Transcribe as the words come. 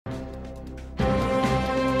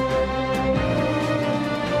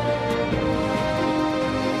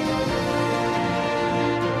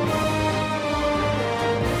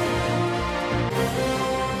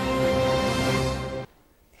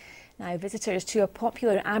visitors to a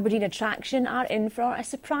popular Aberdeen attraction are in for a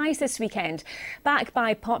surprise this weekend. Backed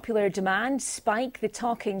by popular demand, Spike the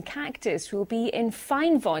Cactus will be in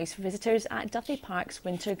fine voice for visitors at Duthie Park's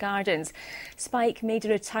Winter Gardens. Spike made a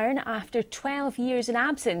return after 12 years in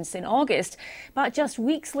absence in August, but just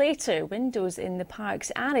weeks later, windows in the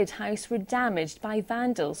park's Arid house were damaged by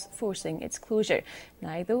vandals, forcing its closure.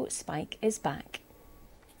 Now, though, Spike is back.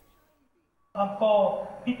 I've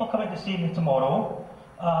got people coming to see me tomorrow,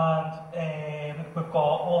 and we've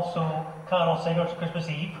got also carol singers Christmas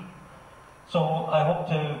Eve, so I hope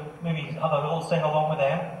to maybe have a little sing along with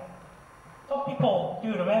them. Some people do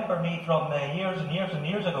remember me from years and years and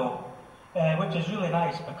years ago, which is really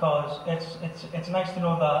nice because it's nice to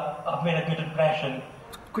know that I've made a good impression.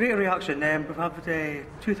 Great reaction. We've had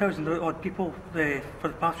 2,000 odd people for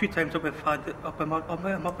the past few times that we've had I'm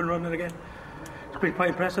up and running again. It's been quite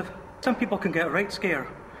impressive. Some people can get right scare,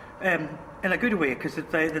 in a good way, because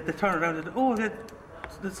they turn around and, oh,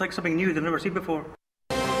 it's like something new they've never seen before.